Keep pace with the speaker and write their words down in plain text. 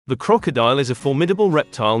The crocodile is a formidable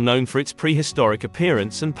reptile known for its prehistoric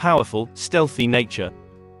appearance and powerful, stealthy nature.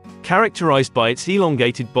 Characterized by its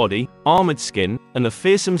elongated body, armored skin, and a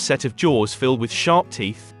fearsome set of jaws filled with sharp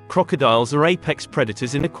teeth, crocodiles are apex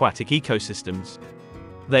predators in aquatic ecosystems.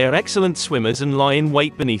 They are excellent swimmers and lie in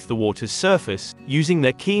wait beneath the water's surface, using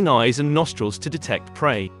their keen eyes and nostrils to detect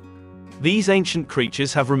prey. These ancient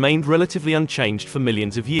creatures have remained relatively unchanged for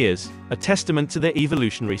millions of years, a testament to their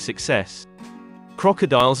evolutionary success.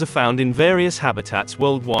 Crocodiles are found in various habitats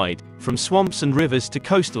worldwide, from swamps and rivers to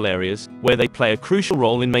coastal areas, where they play a crucial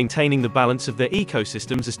role in maintaining the balance of their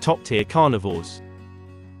ecosystems as top-tier carnivores.